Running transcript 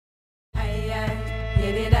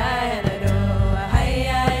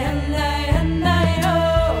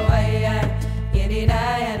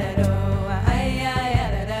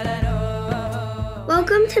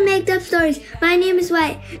to Make Up Stories. My name is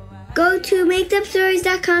White. Go to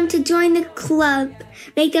makeupstories.com to join the club.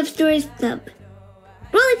 Make Up Stories Club.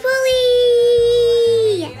 Roly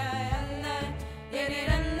poly!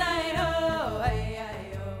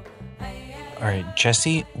 All right,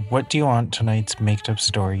 Jessie, what do you want tonight's Make Up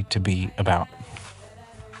Story to be about?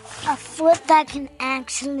 A foot that can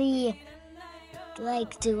actually,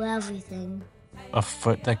 do everything. A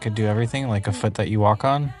foot that could do everything? Like a foot that you walk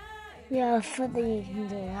on? Yeah, a foot that you can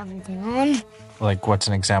do everything on. Like, what's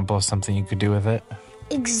an example of something you could do with it?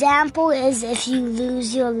 Example is if you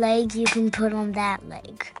lose your leg, you can put on that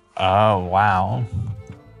leg. Oh, wow.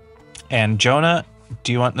 And Jonah,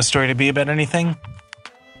 do you want the story to be about anything?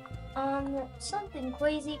 Something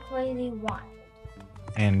crazy wild.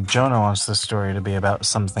 And Jonah wants the story to be about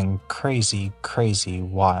something crazy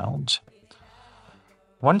wild.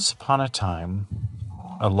 Once upon a time,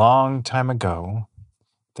 a long time ago,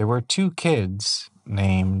 there were two kids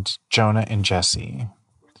named Jonah and Jessie.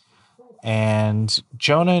 And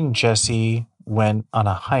Jonah and Jessie went on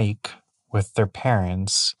a hike with their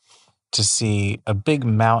parents to see a big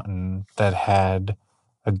mountain that had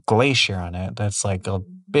a glacier on it. That's like a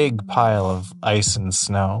big pile of ice and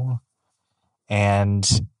snow.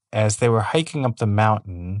 And as they were hiking up the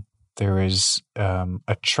mountain, there was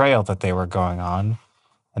a trail that they were going on,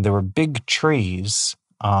 and there were big trees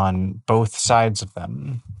on both sides of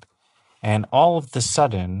them. And all of the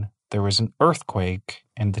sudden, there was an earthquake,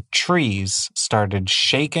 and the trees started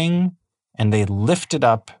shaking, and they lifted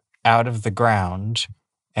up out of the ground,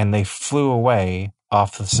 and they flew away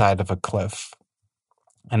off the side of a cliff.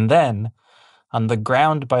 And then, on the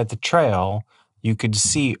ground by the trail, you could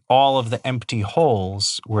see all of the empty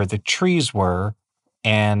holes where the trees were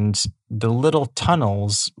and the little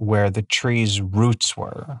tunnels where the trees' roots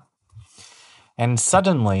were. And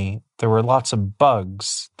suddenly, there were lots of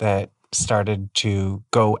bugs that started to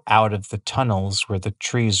go out of the tunnels where the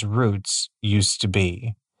trees' roots used to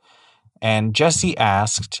be. And Jessie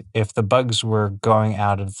asked if the bugs were going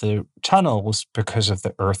out of the tunnels because of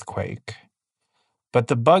the earthquake. But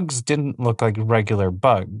the bugs didn't look like regular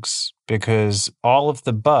bugs because all of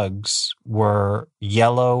the bugs were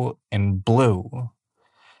yellow and blue.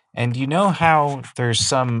 And you know how there's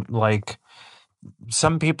some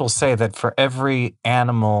people say that for every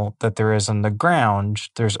animal that there is on the ground,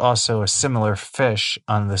 there's also a similar fish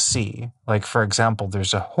on the sea. Like, for example,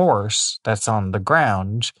 there's a horse that's on the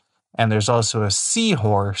ground, and there's also a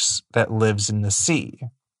seahorse that lives in the sea.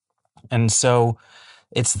 And so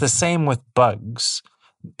it's the same with bugs.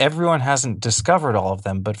 Everyone hasn't discovered all of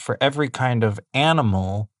them, but for every kind of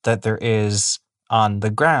animal that there is on the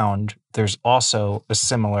ground, there's also a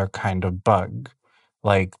similar kind of bug.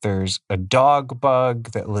 Like there's a dog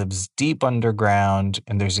bug that lives deep underground,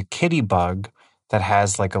 and there's a kitty bug that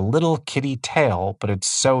has like a little kitty tail, but it's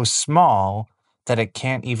so small that it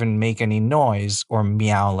can't even make any noise or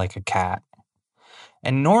meow like a cat.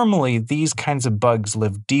 And normally these kinds of bugs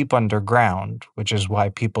live deep underground, which is why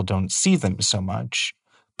people don't see them so much.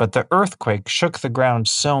 But the earthquake shook the ground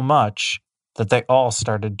so much that they all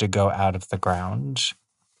started to go out of the ground.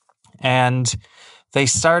 And they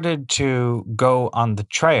started to go on the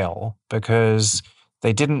trail because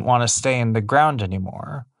they didn't want to stay in the ground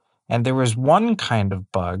anymore. And there was one kind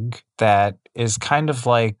of bug that is kind of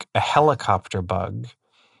like a helicopter bug.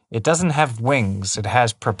 It doesn't have wings. It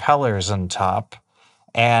has propellers on top.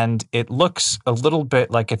 And it looks a little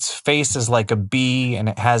bit like its face is like a bee, and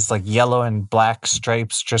it has like yellow and black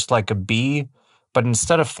stripes just like a bee. But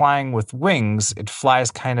instead of flying with wings, it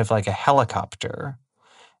flies kind of like a helicopter.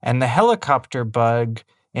 And the helicopter bug,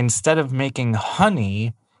 instead of making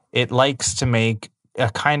honey, it likes to make a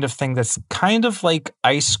kind of thing that's kind of like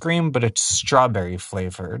ice cream, but it's strawberry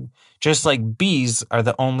flavored. Just like bees are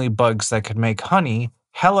the only bugs that could make honey,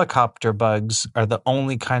 helicopter bugs are the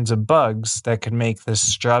only kinds of bugs that could make this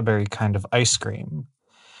strawberry kind of ice cream.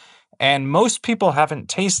 And most people haven't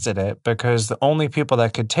tasted it because the only people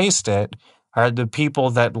that could taste it are the people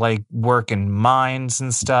that work in mines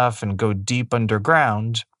and stuff and go deep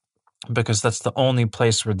underground, because that's the only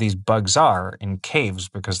place where these bugs are, in caves,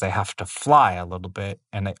 because they have to fly a little bit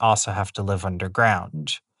and they also have to live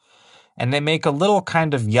underground. And they make a little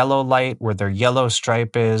kind of yellow light where their yellow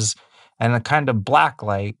stripe is, and a kind of black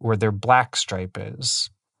light where their black stripe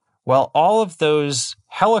is. Well, all of those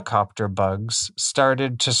helicopter bugs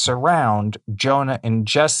started to surround Jonah and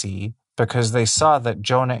Jessie because they saw that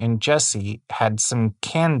Jonah and Jessie had some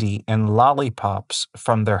candy and lollipops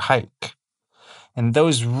from their hike. And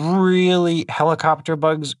those helicopter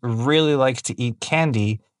bugs really like to eat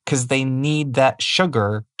candy because they need that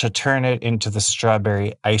sugar to turn it into the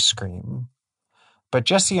strawberry ice cream. But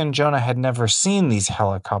Jesse and Jonah had never seen these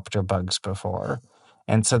helicopter bugs before,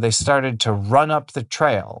 and so they started to run up the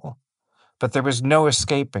trail. But there was no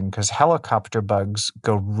escaping because helicopter bugs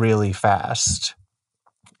go really fast.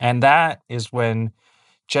 And that is when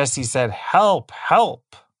Jesse said, "Help,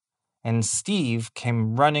 help!" And Steve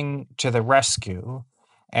came running to the rescue.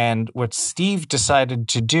 And what Steve decided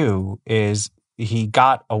to do is he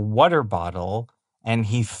got a water bottle and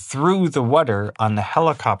he threw the water on the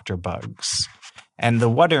helicopter bugs. And the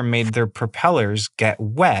water made their propellers get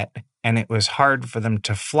wet, and it was hard for them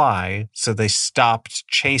to fly, so they stopped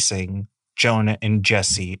chasing Jonah and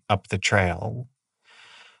Jesse up the trail.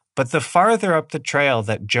 But the farther up the trail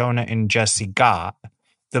that Jonah and Jesse got,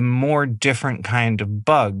 the more different kind of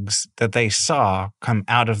bugs that they saw come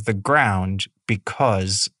out of the ground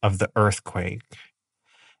because of the earthquake.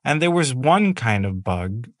 And there was one kind of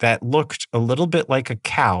bug that looked a little bit like a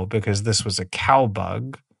cow because this was a cow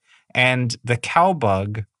bug. And the cow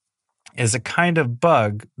bug is a kind of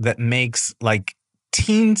bug that makes like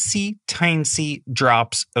teensy tiny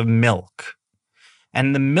drops of milk.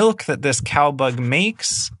 And the milk that this cow bug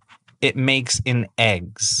makes, it makes in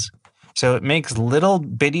eggs. So it makes little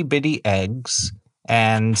bitty eggs,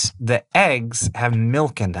 and the eggs have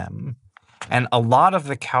milk in them. And a lot of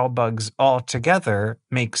the cow bugs all together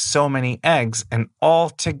make so many eggs, and all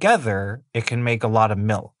together it can make a lot of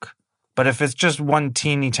milk. But if it's just one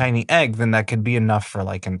teeny tiny egg, then that could be enough for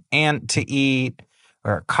like an ant to eat,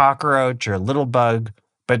 or a cockroach, or a little bug,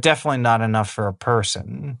 but definitely not enough for a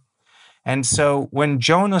person. And so when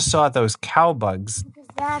Jonah saw those cow bugs,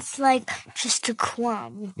 That's like just a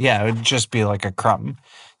crumb. yeah, it would just be like a crumb.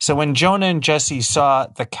 So when Jonah and Jesse saw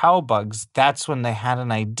the cow bugs, that's when they had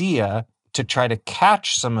an idea to try to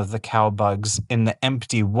catch some of the cow bugs in the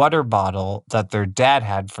empty water bottle that their dad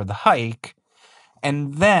had for the hike.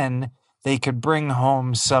 And then they could bring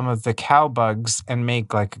home some of the cow bugs and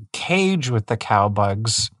make like a cage with the cow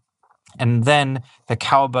bugs. And then the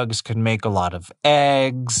cow bugs could make a lot of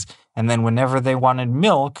eggs. And then whenever they wanted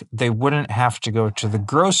milk, they wouldn't have to go to the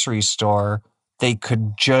grocery store. They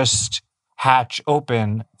could just hatch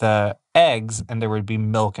open the eggs and there would be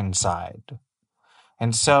milk inside.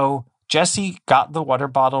 And so Jesse got the water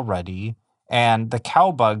bottle ready, and the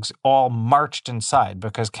cow bugs all marched inside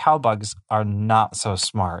because cow bugs are not so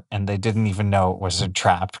smart and they didn't even know it was a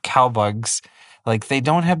trap. Cow bugs, like, they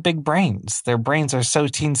don't have big brains. Their brains are so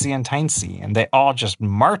teensy and tiny, and they all just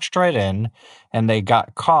marched right in and they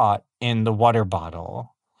got caught in the water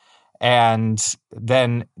bottle. And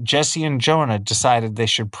then Jesse and Jonah decided they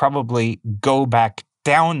should probably go back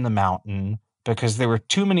down the mountain because there were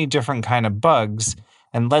too many different kind of bugs.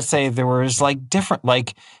 And let's say there was like different,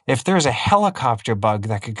 like if there's a helicopter bug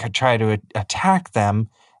that could try to attack them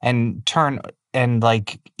and turn and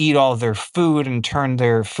like eat all their food and turn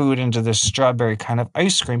their food into this strawberry kind of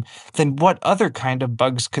ice cream, then what other kind of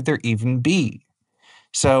bugs could there even be?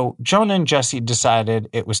 So Jonah and Jesse decided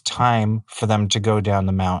it was time for them to go down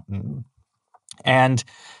the mountain. And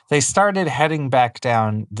they started heading back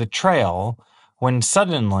down the trail when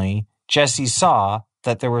suddenly Jesse saw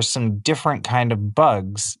that there were some different kind of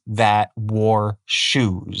bugs that wore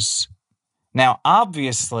shoes. Now,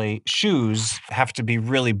 obviously, shoes have to be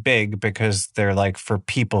really big because they're like for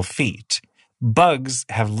people feet. Bugs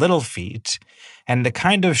have little feet, and the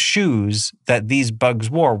kind of shoes that these bugs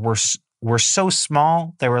wore were so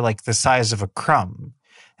small, they were like the size of a crumb.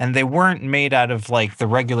 And they weren't made out of like the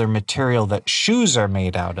regular material that shoes are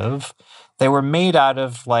made out of. They were made out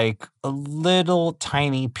of like a little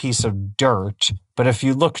tiny piece of dirt. But if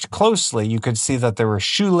you looked closely, you could see that there were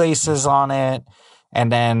shoelaces on it.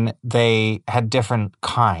 And then they had different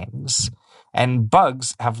kinds. And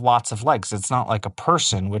bugs have lots of legs. It's not like a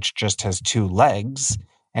person, which just has 2 legs.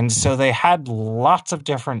 And so they had lots of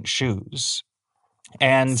different shoes.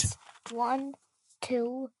 And 1,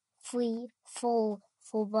 2, 3, 4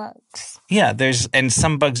 bugs. Yeah, and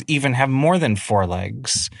some bugs even have more than 4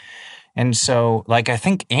 legs. And so, like, I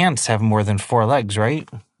think ants have more than 4 legs, right?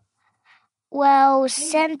 Well,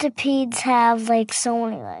 centipedes have like so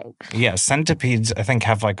many legs. Yeah, centipedes, I think,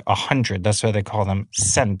 have like 100. That's why they call them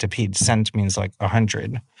centipedes. Cent means like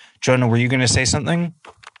 100. Jonah, were you going to say something?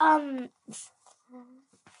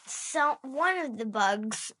 So one of the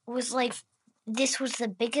bugs was like, this was the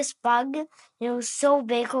biggest bug. It was so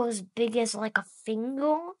big, it was big as like a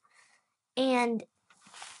finger. And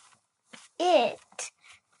it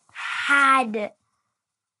had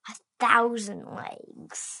 1,000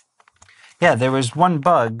 legs. Yeah, there was one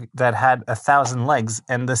bug that had 1,000 legs,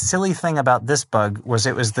 and the silly thing about this bug was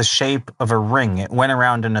it was the shape of a ring. It went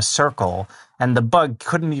around in a circle, and the bug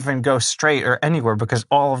couldn't even go straight or anywhere because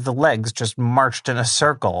all of the legs just marched in a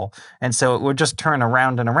circle, and so it would just turn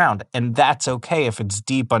around and around. And that's okay if it's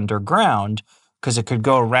deep underground, because it could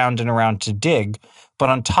go around and around to dig. But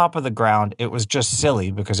on top of the ground, it was just silly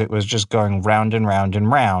because it was just going round and round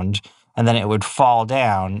and round, and then it would fall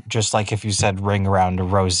down, just like if you said ring around a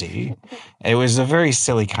rosy. It was a very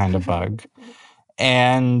silly kind of bug.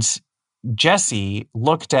 And Jesse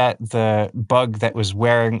looked at the bug that was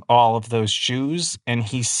wearing all of those shoes, and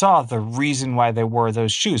he saw the reason why they wore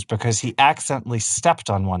those shoes, because he accidentally stepped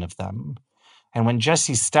on one of them. And when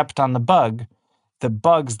Jesse stepped on the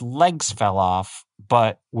bug's legs fell off,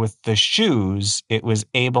 but with the shoes, it was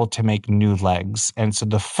able to make new legs. And so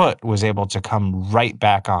the foot was able to come right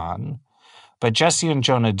back on. But Jesse and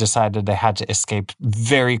Jonah decided they had to escape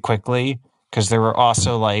very quickly because there were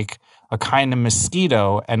also like a kind of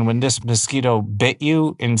mosquito. And when this mosquito bit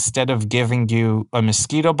you, instead of giving you a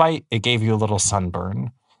mosquito bite, it gave you a little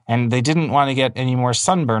sunburn. And they didn't want to get any more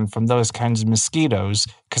sunburn from those kinds of mosquitoes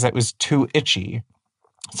because it was too itchy.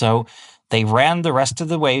 So they ran the rest of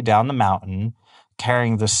the way down the mountain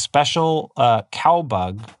carrying the special cow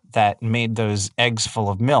bug that made those eggs full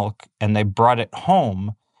of milk, and they brought it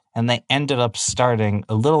home, and they ended up starting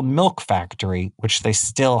a little milk factory, which they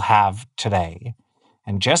still have today.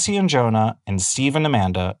 And Jesse and Jonah and Steve and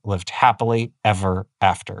Amanda lived happily ever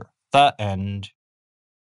after. The end.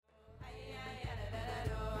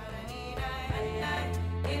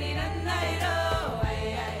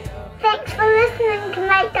 Thanks for listening to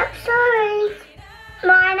Make Up Stories.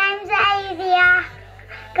 My name's Avia.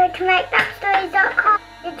 Go to makeupstories.com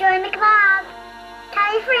to join the club.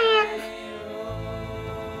 Tell your friends.